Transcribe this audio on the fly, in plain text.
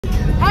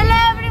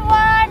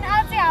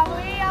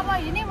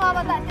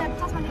आज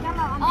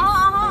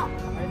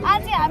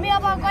हामी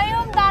अब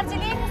गयौँ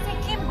दार्जिलिङ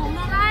सिक्किम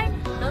घुम्नलाई।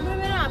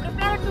 हाम्रो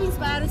प्यारो ट्विन्स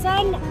भाइहरू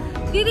छन्,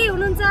 दिदी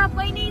हुनुहुन्छ,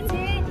 बहिनी छ।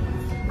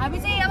 हामी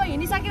चाहिँ अब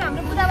हिँडिसक्यौँ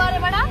हाम्रो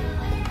बुधबारबाट।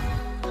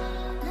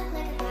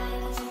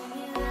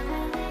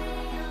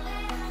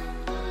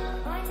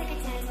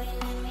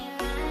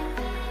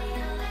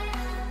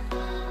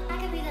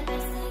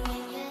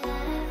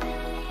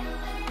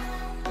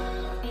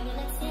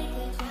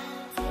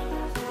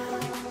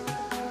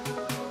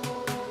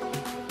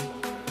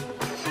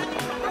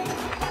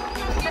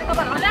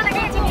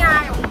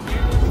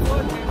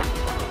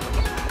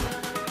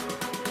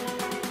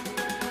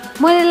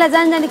 मैले यसलाई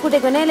जानी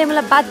कुटेको होइन, यसले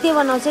मलाई बाध्य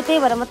बनाउँछ, त्यही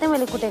भएर मात्रै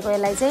मैले कुटेको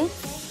यसलाई चाहिँ।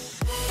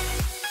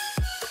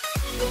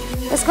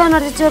 यसको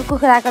अनुहार चाहिँ चोर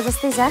कुखुराको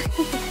जस्तै छ।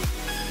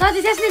 कति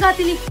त्यसले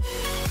कतिले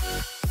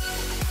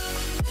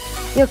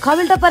यो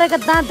खबिल्टो परेको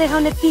दाँत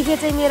देखाउने तिखे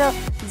चाहिँ मेरो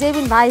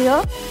जेविन भाइ हो।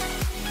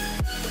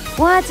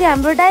 उहाँ चाहिँ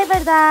हाम्रो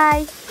ड्राइभर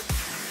दाइ।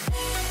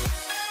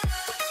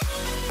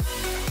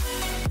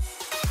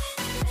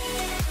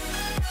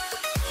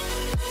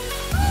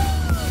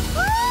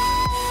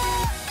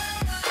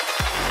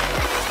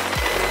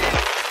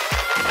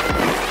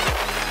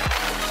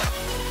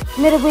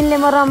 मेरो बुइनले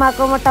म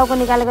रमाको म टाउको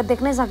निकालेको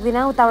देख्नै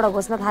सक्दिनँ, उताबाट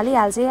घोस्न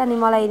थालिहाल्छ। अनि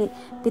मलाई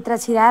भित्र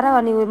छिराएर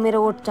अनि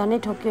मेरो ओठ झनै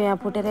ठोक्यो, यहाँ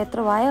फुटेर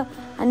यत्रो भयो।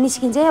 अनि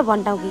निस्किन्छ या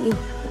भन्टाउँ कि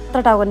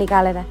यत्रो टाउको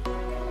निकालेर।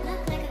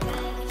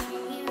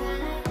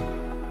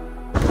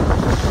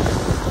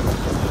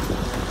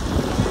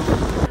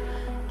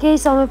 केही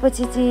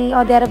समयपछि चाहिँ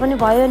अँध्यारो पनि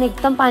भयो अनि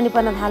एकदम पानी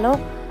पर्न थाल्यो।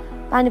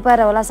 पानी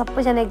परेर होला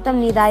सबैजना एकदम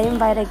निदायौँ,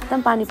 बाहिर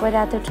एकदम पानी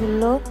परिरहेको थियो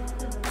ठुलो।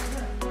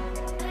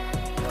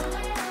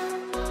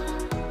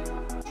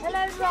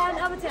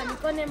 अब चाहिँ हामी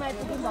कन्यामा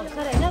आइपुग्यौँ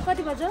भर्खर होइन।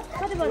 कति बज्यो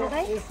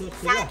दाइ?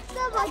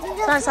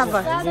 7:30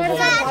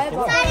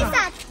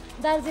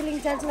 दार्जिलिङ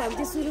जान्छौँ हामी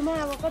चाहिँ सुरुमा।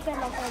 अब कति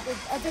लाग्छ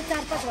अझै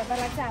 4-5 घन्टा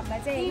लाग्छ हामीलाई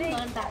चाहिँ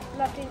होइन।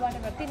 लट्ठी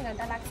गरेर 3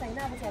 घन्टा लाग्छ होइन।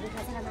 अब चाहिँ हामी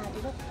खाजा खान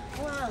आँटेको।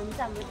 उहाँ हुन्छ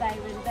हाम्रो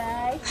ड्राइभर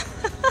दाइ।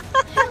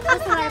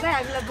 कस्तो लाग्छ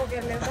हामीलाई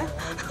बोकेर ल्याउँदा?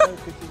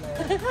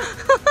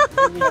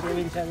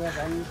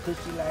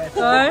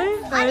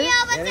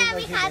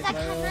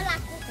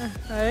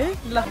 है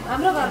ल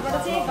हाम्रो घरबाट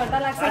चाहिँ 1 घन्टा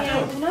लाग्छ यहाँ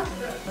आइपुग्न।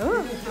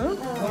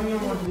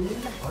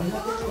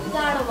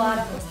 जाडो भएर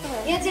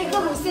यहाँ चाहिँ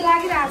एकदम हुस्से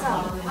लागिरहेछ,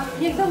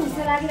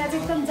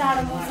 एकदम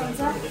जाडो मौसम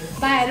छ।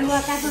 भाइहरू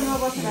काठमाडौँमा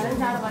बस्नु भएर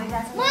जाडो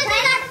भइरहेछ।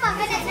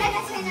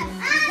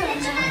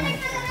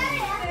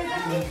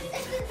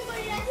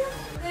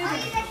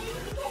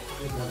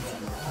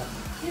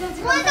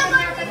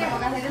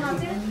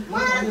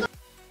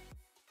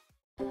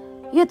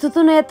 यो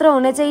थुतुनो यत्रो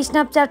हुने चाहिँ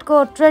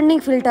स्न्यापच्याटको ट्रेन्डिङ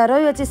फिल्टर हो।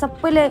 यो चाहिँ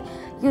सबैले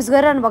युज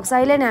गरिरहनु भएको छ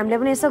अहिले नै। हामीले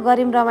पनि यसो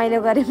गऱ्यौँ,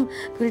 रमाइलो गऱ्यौँ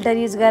फिल्टर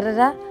युज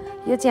गरेर।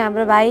 यो चाहिँ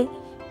हाम्रो भाइ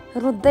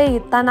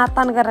रुँदै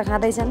तानातान गरेर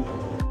खाँदैछन्।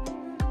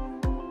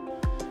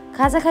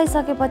 खाजा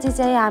खाइसकेपछि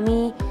चाहिँ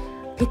हामी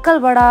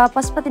भिक्कलबाट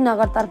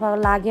पशुपतिनगरतर्फ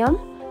लाग्यौँ।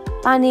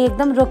 पानी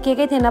एकदम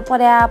रोकिएकै थिएन,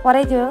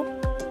 परै थियो।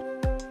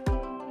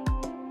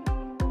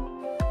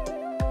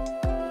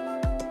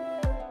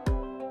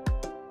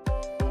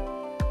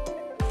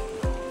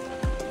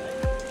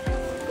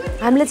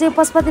 हामीले चाहिँ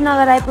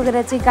पशुपतिनगर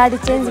आइपुगेर चाहिँ गाडी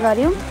चेन्ज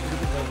गऱ्यौँ।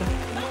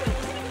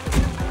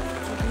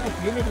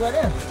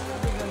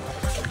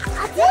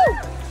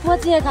 म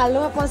चाहिँ यहाँ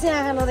खाल्नुमा पसेँ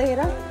आँखा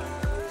नदेखेर।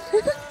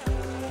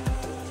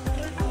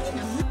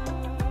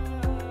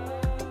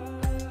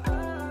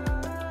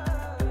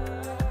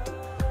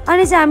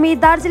 अनि चाहिँ हामी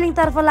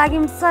दार्जिलिङतर्फ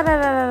लाग्यौँ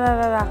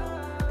सरररररर।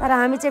 तर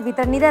हामी चाहिँ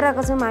भित्र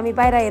निदाइरहेको छौँ। हामी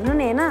बाहिर हेर्नु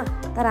नि होइन,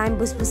 तर हामी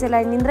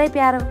भुसभुसेलाई निन्द्रै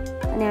प्यारो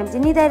अनि हामी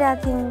चाहिँ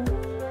निदाइरहेको थियौँ।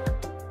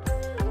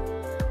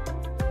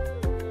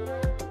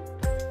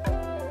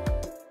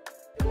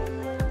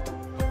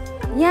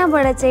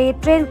 यहाँबाट चाहिँ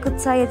ट्रेन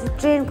कुद्छ। यो चाहिँ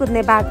ट्रेन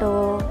कुद्ने बाटो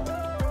हो।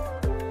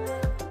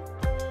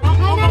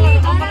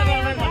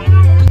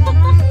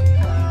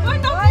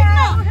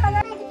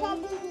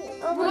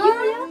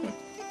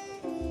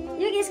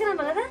 यो केसको नाम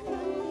भन त,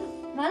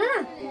 भन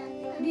न।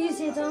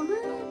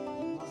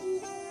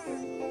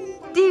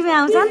 टिभी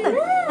आउँछ नि त।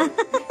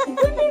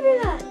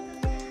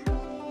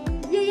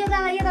 यो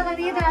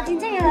दादा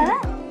चिन्छ?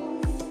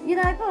 यो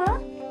दादा को हो?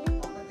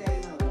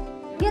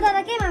 यो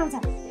दादा केमा आउँछ?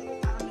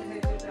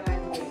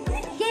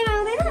 केमा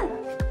आउँदैन?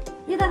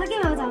 यो दादा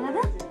केमा आउँछ भन त?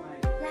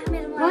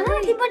 भन न,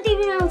 कि पनि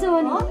टिभीमा आउँछ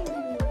भने।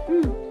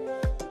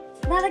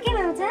 दादा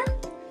केमा आउँछ?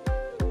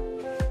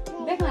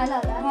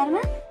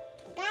 घरमा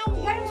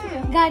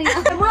गाडी।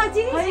 मलाई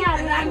चिनिस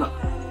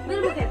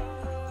मेरो मुखेर,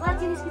 मलाई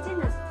चिनिस कि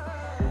चिन्नुहोस्?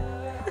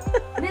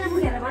 मेरो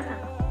मुखेर भन न।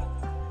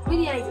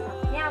 पनि आइज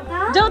यहाँ आउँदा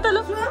जाऊ त ल।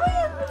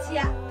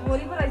 चिया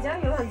भोलि पो रहेछ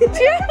यो।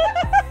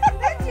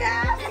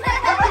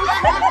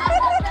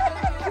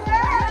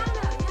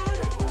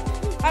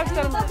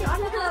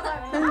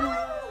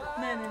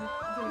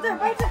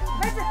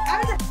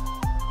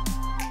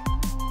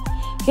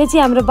 यो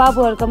चाहिँ हाम्रो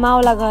बाबुहरूको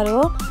मावला घर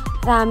हो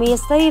र हामी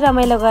यस्तै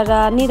रमाइलो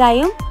गरेर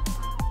निदायौँ।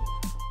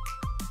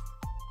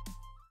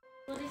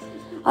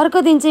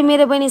 अर्को दिन चाहिँ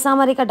मेरो बहिनी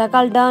सामरिका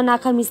ढकाल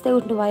आँखा मिच्दै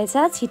उठ्नु भएछ।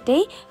 छिट्टै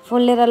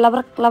फोन लिएर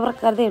लबरक लबरक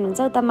गर्दै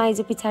हुनुहुन्छ उता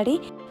माइजू पछाडि।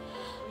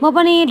 म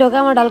पनि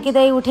ढोकामा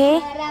ढल्किँदै उठेँ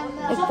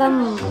एकदम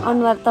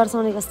अनुहार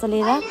तर्साउने जस्तो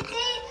लिएर।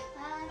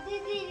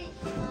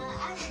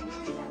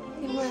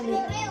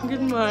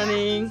 Good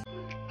morning.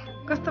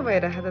 कस्तो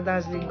भइरहेको त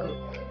दार्जिलिङको?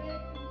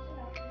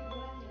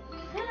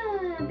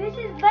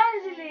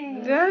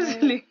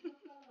 दार्जिलिङ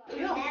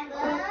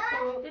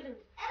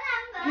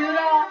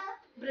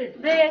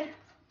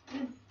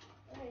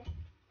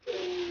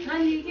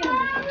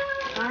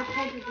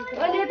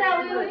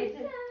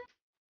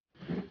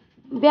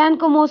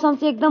बिहानको मौसम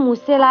चाहिँ एकदम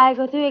हुस्से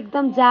लागेको थियो,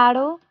 एकदम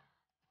जाडो,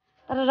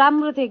 तर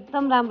राम्रो थियो,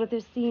 एकदम राम्रो थियो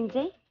सिन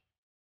चाहिँ।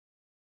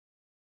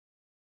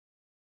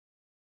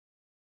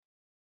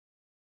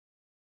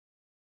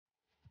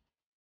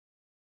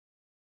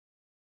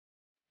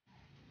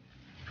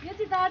 यो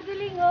चाहिँ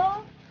दार्जिलिङ हो।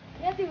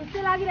 यहाँ चाहिँ हुस्से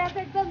लागिरहेको छ,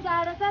 एकदम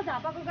जाडो छ।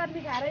 झापाको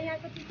गर्मी खाएर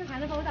यहाँको चिसो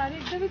खान पाउँदा हामी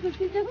एकदमै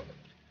खुसी छौँ।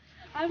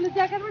 हामीले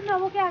ज्याकेट पनि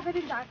नबोके आएको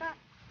थियौँ।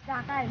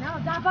 ढाका होइन,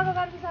 झापाको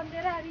गर्मी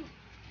सम्झेर हामी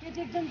यो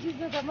चाहिँ एकदम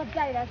चिसो छ,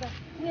 मजा आइरहेको छ।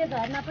 यहाँ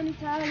झरना पनि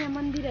छ, यहाँ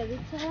मन्दिरहरू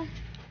छ।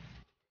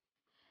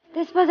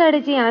 त्यस पछाडि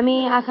चाहिँ हामी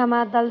आँखामा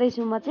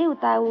दल्दैछौँ। म चाहिँ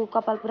उता ऊ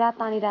कपाल पुरा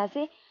तानिरहेको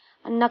थिएँ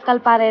अनि नक्कल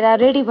पारेर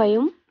रेडी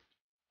भयौँ।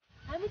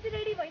 हामी चाहिँ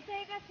रेडी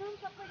भइसकेका छौँ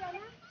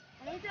सबैजना।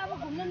 हामी चाहिँ अब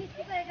घुम्न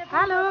निस्किसकेका छौँ।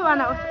 हेलो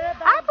भन।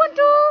 आ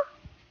पन्टु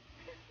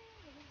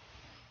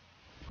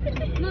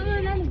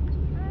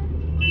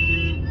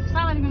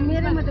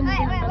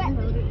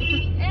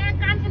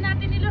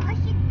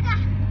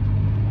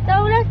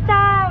चौरस्ता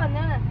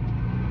भन्नु न।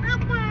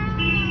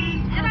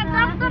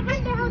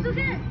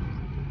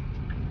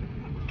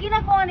 किन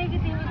कने कि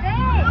तिमी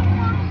चाहिँ?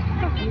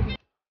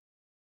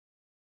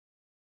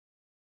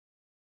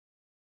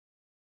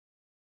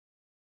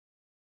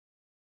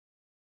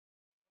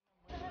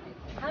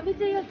 हामी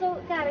चाहिँ यो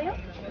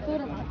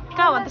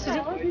कहाँ भन्छ सुजी?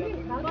 यो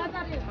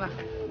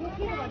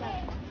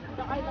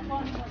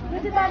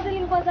चाहिँ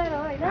दार्जिलिङ बजार हो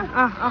होइन?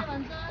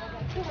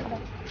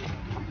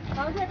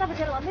 भाउजू यता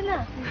बसेर भन्दैन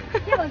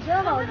के भन्छ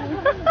भाउजू?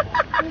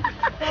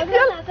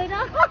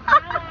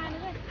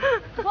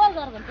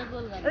 गोलघर भन्छ,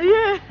 गोलघर।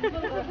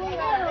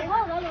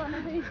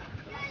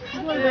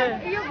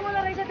 यो गोल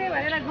रहेछ, त्यही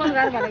भएर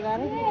गोलघर भनेको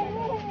अरे।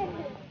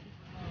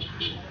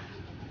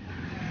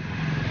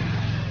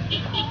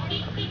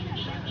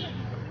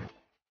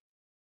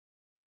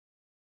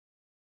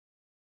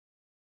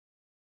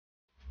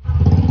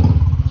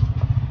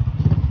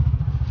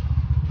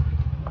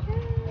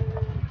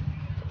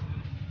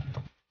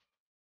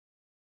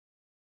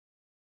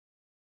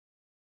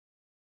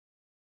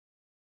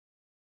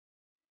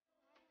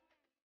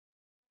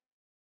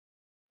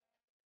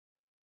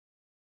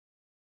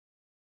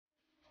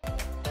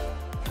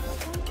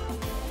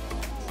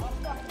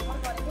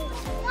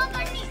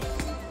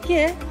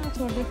 के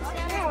छोड्दै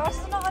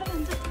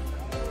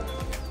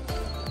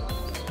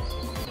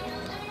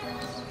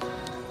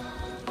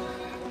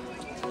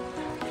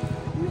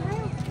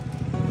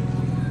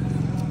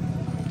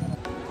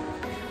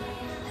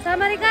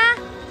सामरिका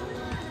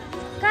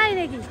कहाँ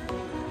हिँडेकी?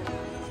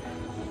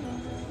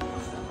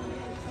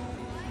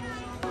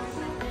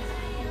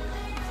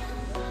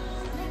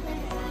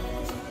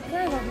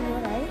 कहाँ गर्नु हो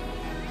है?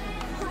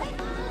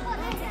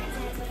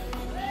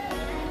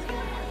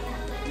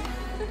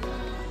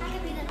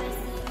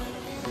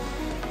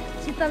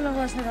 शीतलमा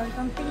बस्नु गयो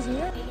कम्ती छ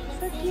यो।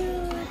 So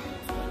cute.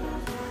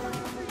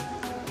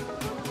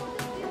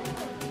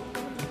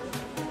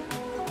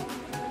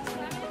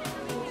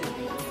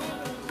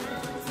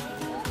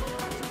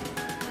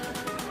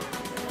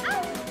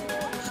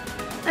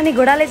 अनि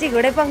घोडाले चाहिँ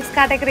घोडे पंख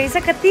काटेको रहेछ,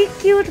 कति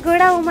क्युट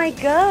घोडा। ओ माई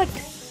गॉड।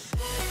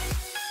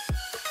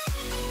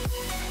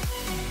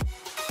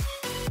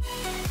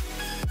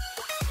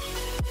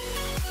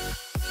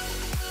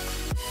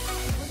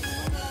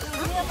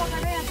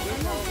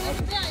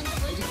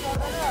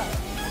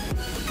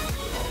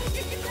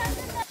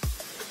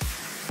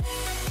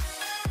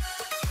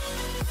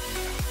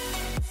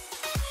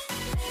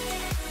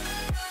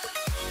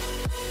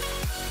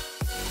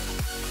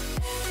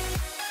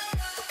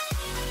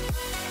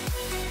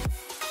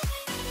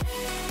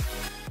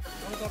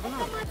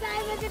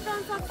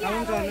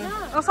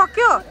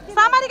 सक्यो।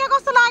 सामारिका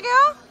कस्तो लाग्यो?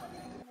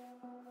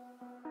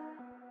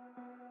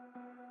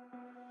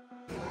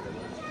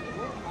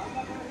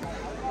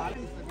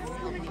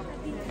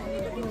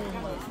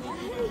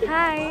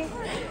 हाय।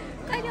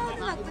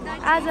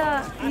 आज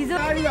हिजो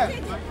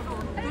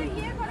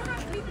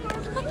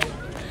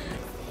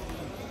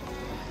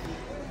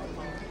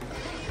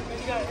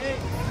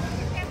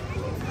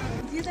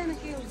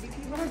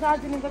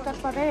दार्जिलिङको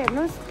चटपटै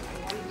हेर्नुहोस्,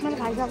 मैले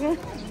खाइसकेँ।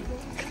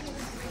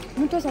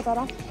 मिठो छ, तर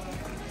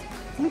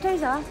मिठै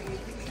छ।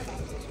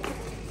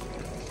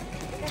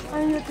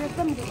 अनि यो चाहिँ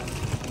एकदम मिठो।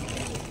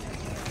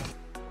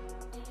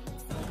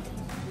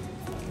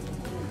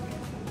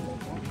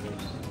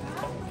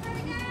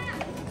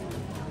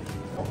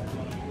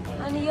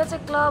 अनि यो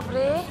चाहिँ क्लब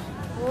रे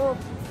हो।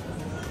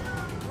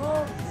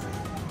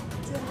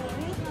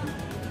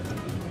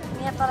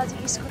 यहाँ तल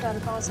चाहिँ बिस्कुटहरू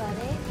पाउँछ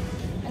अरे।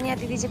 अनि यहाँ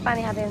दिदी चाहिँ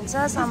पानी खाँदै हुन्छ।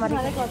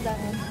 सामरिका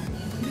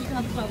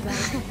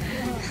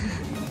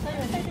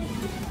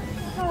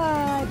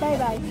बाई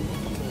बाई।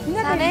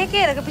 खाने के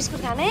हेरेको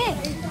बिस्कुट खाने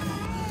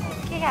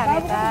के खाने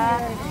त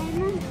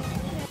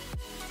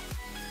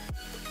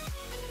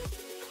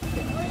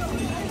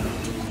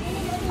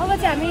अब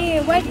चाहिँ हामी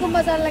व्हाइट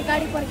गुम्बा जानलाई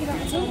गाडी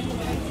पर्खिरहेको छौँ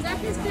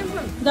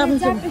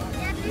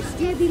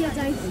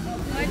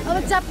अब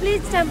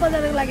जापानिज टेम्पल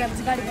जानको लागि हामी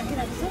चाहिँ गाडी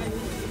पर्खिरहेको छौँ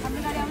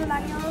हाम्रो गाडी आउन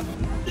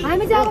लाग्यो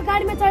हामी चाहिँ अब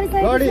गाडीमा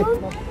चढिसकेको छौँ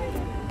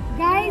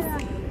गाइस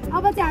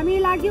अब चाहिँ हामी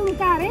लाग्यौँ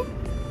कहाँ अरे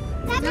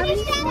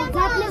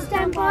जापानिज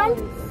टेम्पल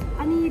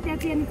अनि त्यहाँ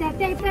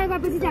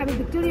गएपछि चाहिँ हामी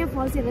भिक्टोरिया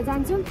फल्स हेरेर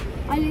जान्छौँ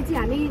अहिले चाहिँ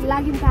हामी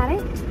लाग्यौँ कहाँ अरे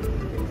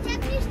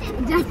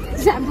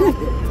जापानिज टेम्पल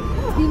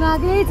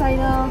दिमागै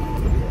छैन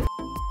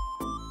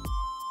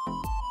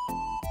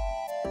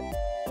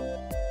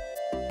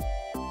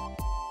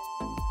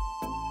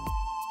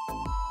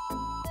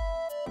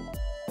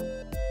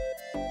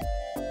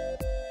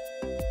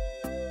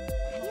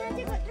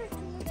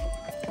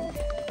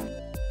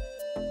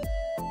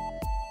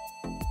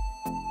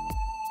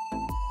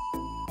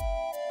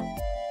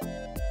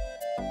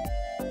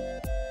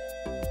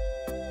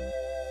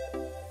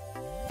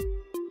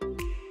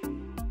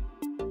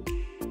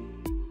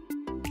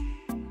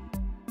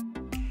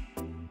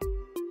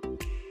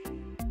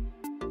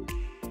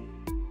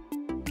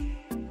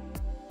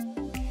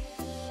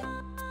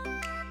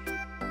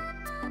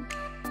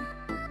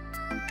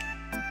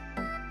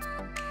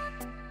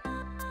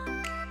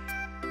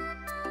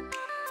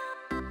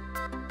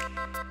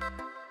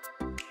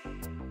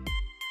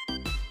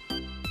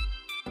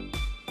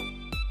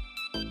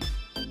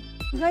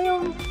गयौँ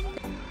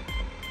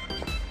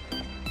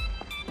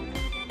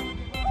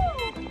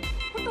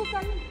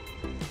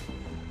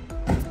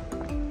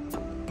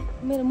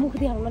मेरो मुख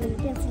देखाउन मलाई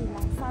टेन्सन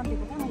लाग्छ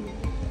सामनेको कहाँ अहिले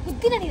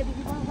बुझ्दिन नि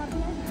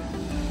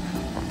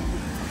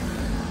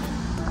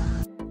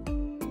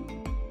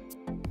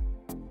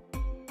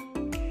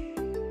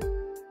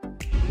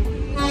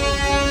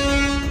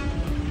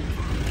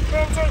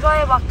ट्रेन चाहिँ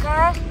गयो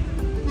भर्खर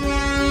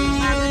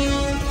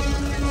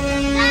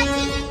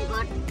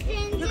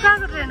यो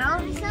कहाँको ट्रेन हो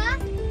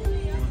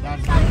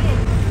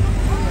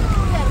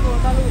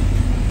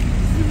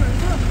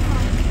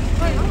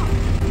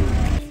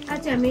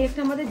आज हामी एक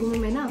ठाउँ मात्रै घुम्यौँ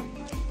होइन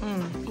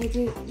यो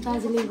चाहिँ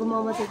दार्जिलिङको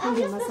मोमो चाहिँ एकदम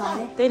फेमस छ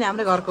अरे त्यही नै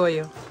हाम्रो घरको हो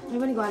यो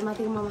पनि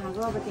घरमाथिको मोमो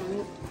खाएको अब चाहिँ हामी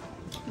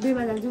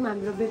बेमा जान्छौँ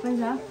हाम्रो बे पनि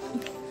छ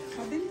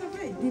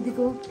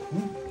दिदीको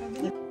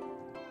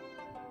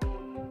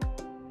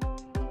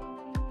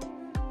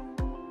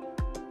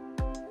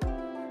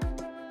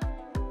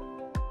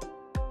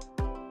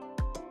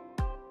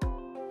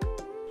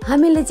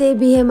हामीले चाहिँ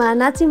बिहेमा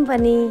नाच्यौँ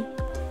पनि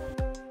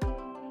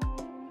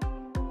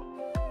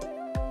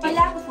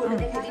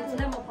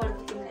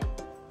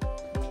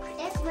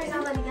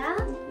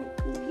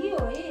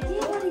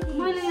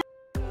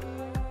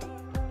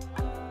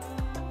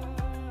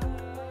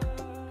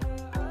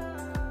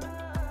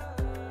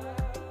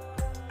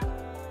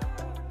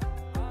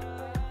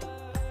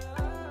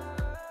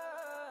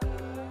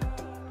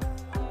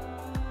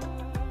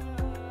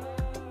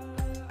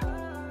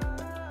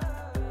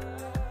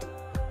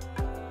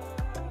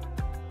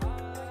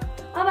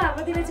अब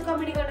हाम्रो दिदी चाहिँ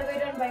कमेडी गर्न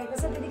गइरहनु भएको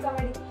छ दिदी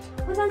कमेडी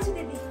म जान्छु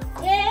दिदी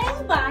ए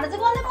भाडा चाहिँ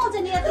कसले पाउँछ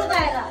नि यत्रो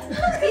गएर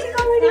दिदी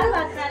कमेडी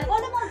भात खाएर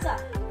कसले पाउँछ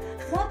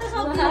म त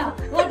सक्दिनँ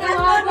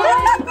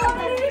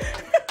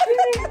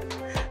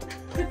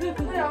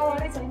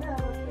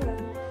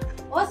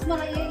होस्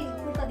मलाई यही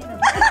कुर्ता दिनु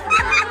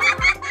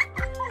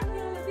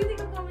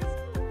दिदीको कमेडी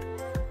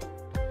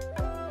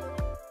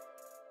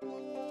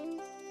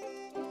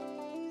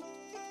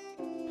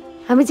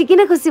हामी चाहिँ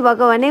किन खुसी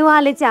भएको भने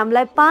उहाँले चाहिँ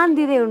हामीलाई पान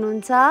दिँदै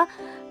हुनुहुन्छ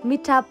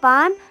मिठा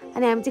पान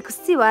अनि हामी चाहिँ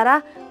खुसी भएर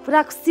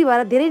पुरा खुसी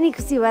भएर धेरै नै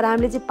खुसी भएर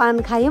हामीले चाहिँ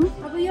पान खायौँ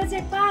अब यो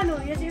चाहिँ पान हो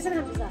यो चाहिँ यसरी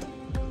खान्छ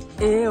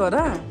ए हो र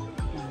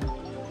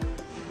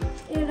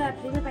एउटा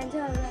फ्रीमा पाइन्छ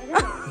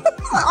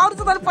अरु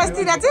त तले पैसा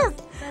दिइराछस्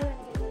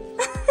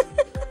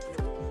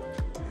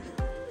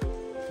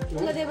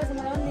ल देबस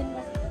मलाई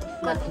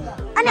पनि दिनु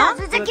अनि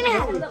हजुर चाहिँ किन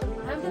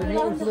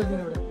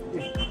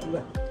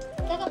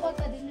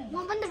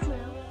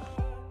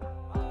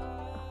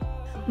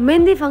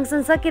मेहन्दी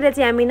फङ्सन सकेर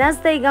चाहिँ हामी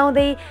नाच्दै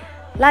गाउँदै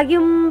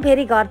लाग्यौँ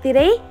फेरि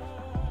घरतिरै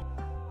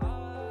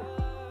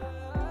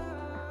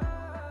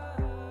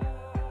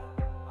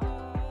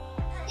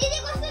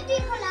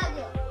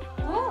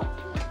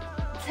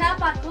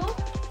छापाको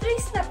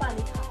तृष्णा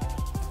पानी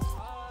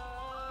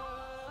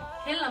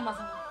खेल्न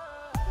मसँग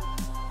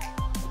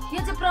यो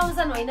चाहिँ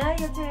प्रमोसन होइन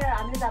यो चाहिँ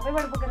हामीले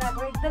झापैबाट बोकेर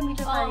आएको एकदम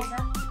मिठो पानी छ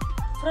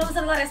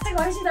प्रमोसन गरे जस्तै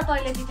गरेपछि त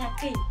टोइलेट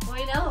ठ्याक्कै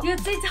होइन यो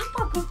चाहिँ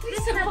छापाको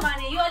तृष्णा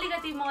पानी यो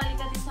अलिकति म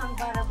अलिकति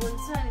सङ्घबाट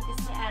बोल्छु अनि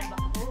त्यसमा एड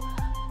भएको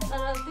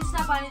तर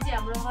तृष्णा पानी चाहिँ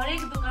हाम्रो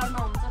हरेक दोकानमा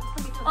हुन्छ कस्तो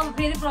मिठो अब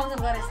फेरि प्रमोसन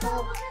गरे जस्तो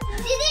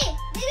दिदी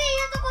दिदी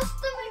यो त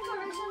कस्तो मिठो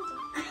रहेछ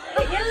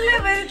यसले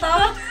फेरि त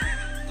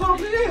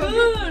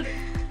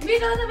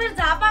मिठो त फेरि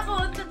झापाको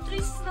हो त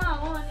तृष्णा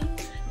हो अनि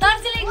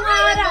दार्जिलिङमा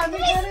आएर हामी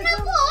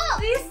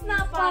तृष्णा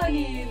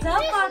पानी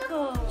झापाको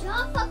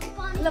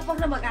पानी ल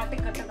पक्न म घाटे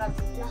कट्टा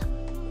गर्छु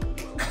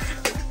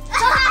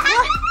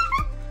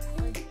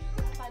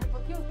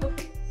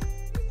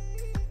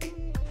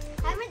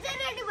हामी चाहिँ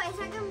रेडी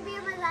भइसक्यौँ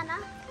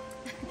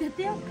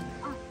त्यति हो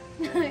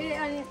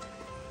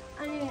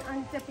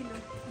अनि त्यति लु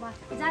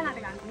जान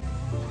आँटेको हामी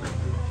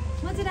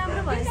म चाहिँ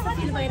राम्रो भयो जस्तो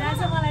फिल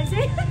भइरहेछ मलाई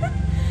चाहिँ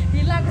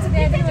हिल लगाएको छु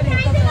त्यहाँ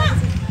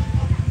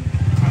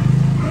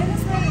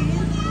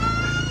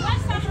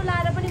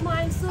लाएर पनि म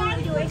आइसु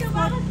यो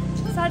एक्सपर्ट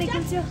सरी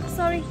किन्छु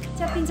सरी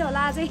च्यापिन्छ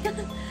होला अझै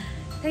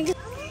थ्याङ्क यू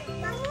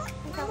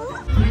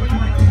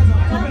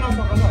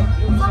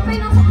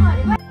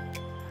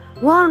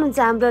उहाँ हुनुहुन्छ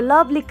हाम्रो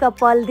लभली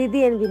कपल दिदी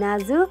and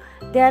भिनाजु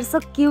they are so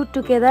cute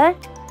together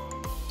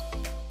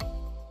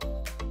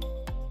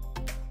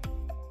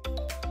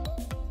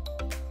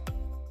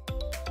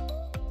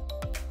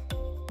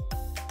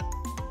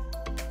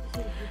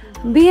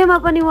बिहेमा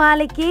पनि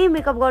उहाँले केही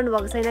मेकअप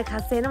गर्नुभएको छैन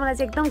खासै होइन मलाई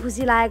चाहिँ एकदम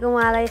खुसी लागेको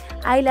उहाँलाई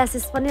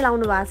आइल्यासेस पनि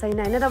लाउनु भएको छैन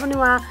होइन र पनि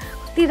उहाँ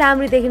कति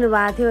राम्ररी देखिनु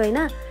भएको थियो होइन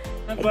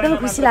एकदम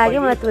खुसी लाग्यो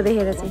मलाई त्यो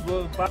देखेर चाहिँ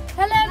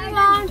हेलो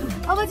एभ्रीवान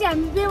अब चाहिँ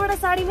हामी बिहेबाट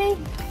साडीमै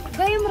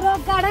गयौँ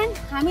रक गार्डन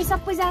हामी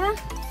सबैजना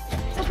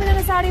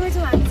साडीमै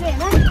छौँ हामी चाहिँ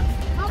होइन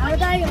हाम्रो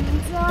दाइ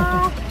हुनुहुन्छ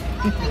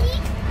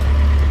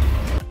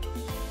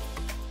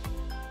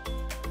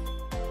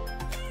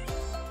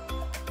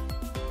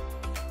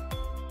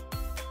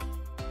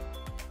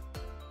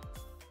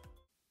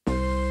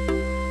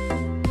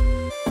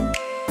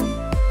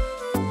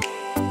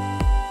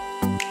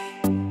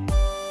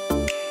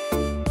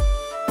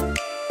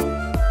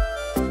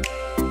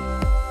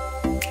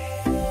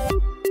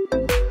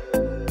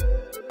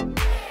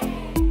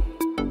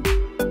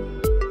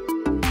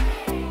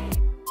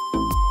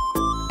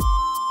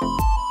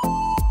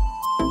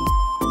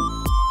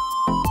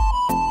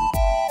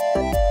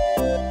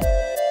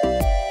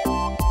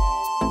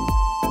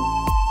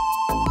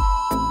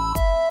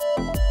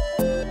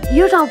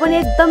यो ठाउँ पनि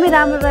एकदमै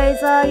राम्रो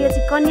रहेछ यो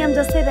चाहिँ कन्याम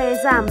जस्तै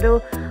रहेछ हाम्रो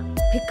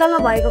फिक्कलमा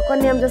भएको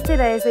कन्याम जस्तै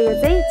रहेछ यो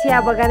चाहिँ चिया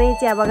बगान यहाँ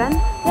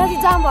चाहिँ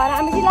जाम भएर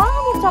हामी चाहिँ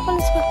लामो चप्पल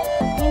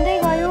हिँड्दै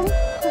गयौँ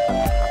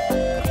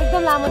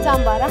एकदम लामो जाम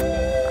भएर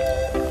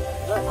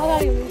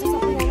अगाडि हुनुहुन्छ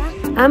सबैजना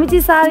हामी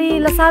चाहिँ साडी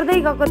सार्दै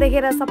गएको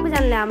देखेर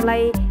सबैजनाले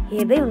हामीलाई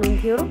हेर्दै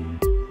हुनुहुन्थ्यो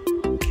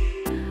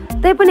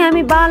त्यही पनि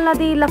हामी बाल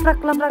नदी लफ्रक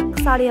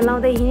साडी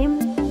लाउँदै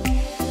हिँड्यौँ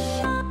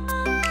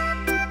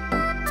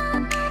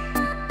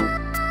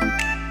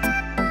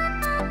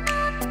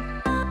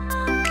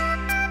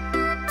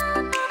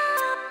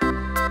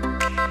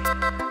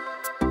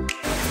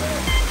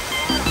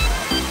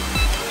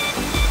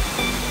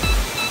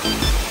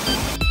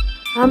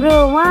हाम्रो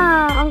उहाँ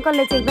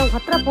अङ्कलले चाहिँ एकदम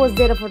खतरा पोज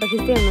दिएर फोटो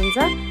खिच्दै हुनुहुन्छ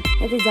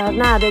यति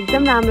झर्नाहरू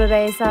एकदम राम्रो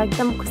रहेछ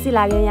एकदम खुसी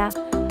लाग्यो यहाँ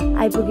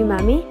आइपुग्यौँ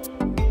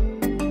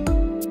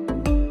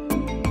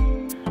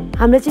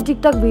हामीले चाहिँ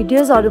टिकटक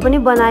भिडियोजहरू पनि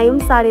बनायौँ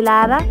साडी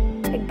लाएर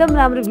एकदम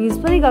राम्रो भ्युज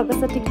पनि गएको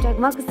छ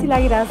टिकटकमा खुसी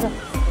लागिरहेछ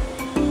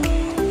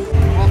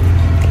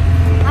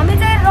हामी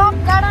चाहिँ रक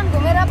गार्डन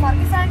घुमेर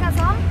फर्किसकेका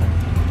छौँ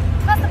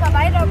कस्तो भयो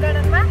भाइ रक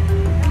गार्डनमा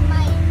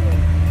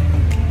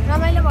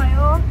रमाइलो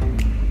भयो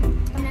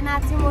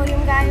नाच्यौँ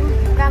मर्यौँ गायौँ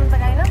गान त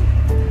गाएन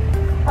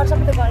अरू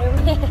सबै त गऱ्यौँ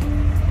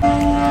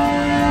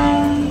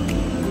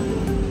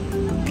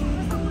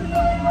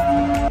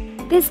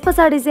त्यस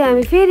पछाडि चाहिँ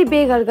हामी फेरि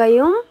बेघर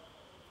गयौँ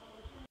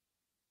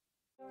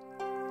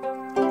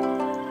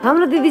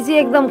हाम्रो दिदी चाहिँ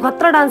एकदम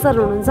खतरा डान्सर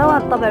हुनुहुन्छ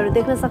तपाईँहरू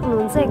देख्न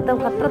सक्नुहुन्छ एकदम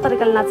खतरा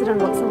तरिकाले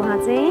नाचिरहनु भएको छ उहाँ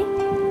चाहिँ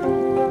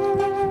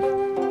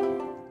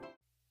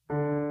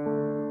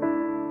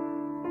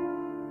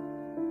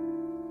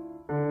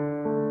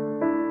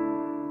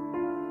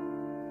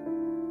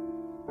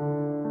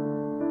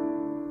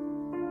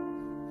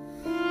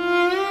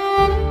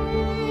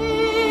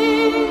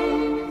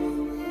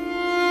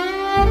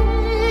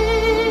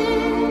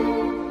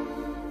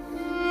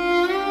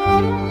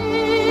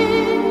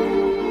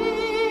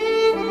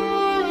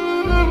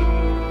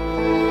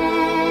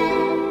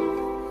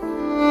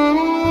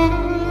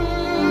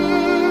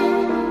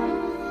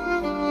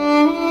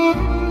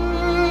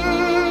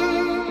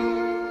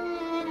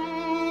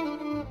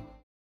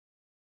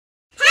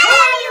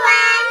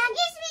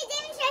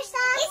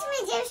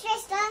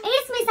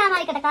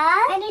Samarika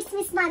Dhakal and it's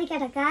Miss Smarika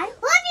Dhakal.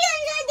 Hope you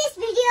enjoyed this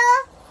video.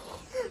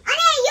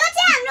 अनि यो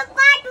चाहिँ हाम्रो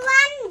part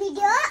 1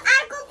 भिडियो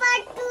अर्को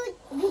part 2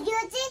 भिडियो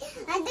चाहिँ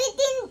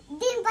 2-3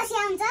 दिन पछि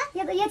आउँछ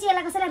यो चाहिँ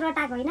यसलाई कसैले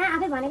रटाएको हैन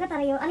आफै भनेको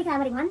तर यो अलिक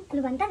राम्ररी भन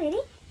लु भन त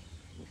फेरि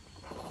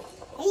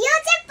यो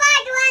चाहिँ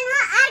part 1 हो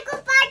अर्को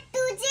part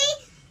 2 चाहिँ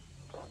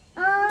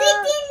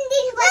 2-3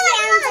 दिन पछि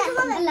आउँछ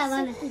ल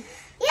भन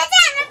यो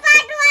चाहिँ हाम्रो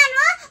part 1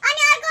 हो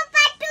अनि अर्को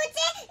part 2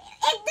 चाहिँ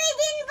 1-2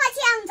 दिन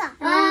पछि आउँछ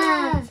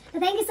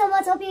Thank you so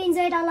much. Hope you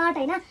enjoyed a lot,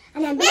 है ना?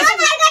 And don't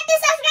forget to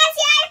subscribe,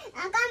 share,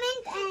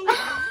 comment, and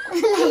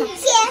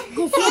share.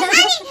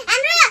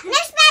 And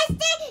next part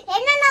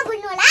हेर्न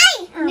नभुल्नु होला है.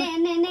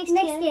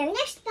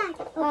 Next part.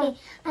 Okay.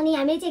 अनि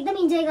हामी चाहिँ एकदम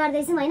इन्जोय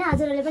गर्दैछौँ हैन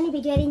हजुरहरुले पनि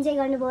भिडियो इन्जोय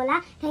गर्नुभयो होला.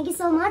 Thank you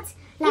so much.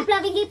 Keep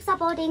loving, keep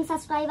supporting,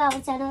 subscribe our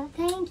channel.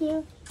 Thank you.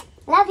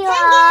 Love you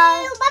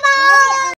all. Bye bye.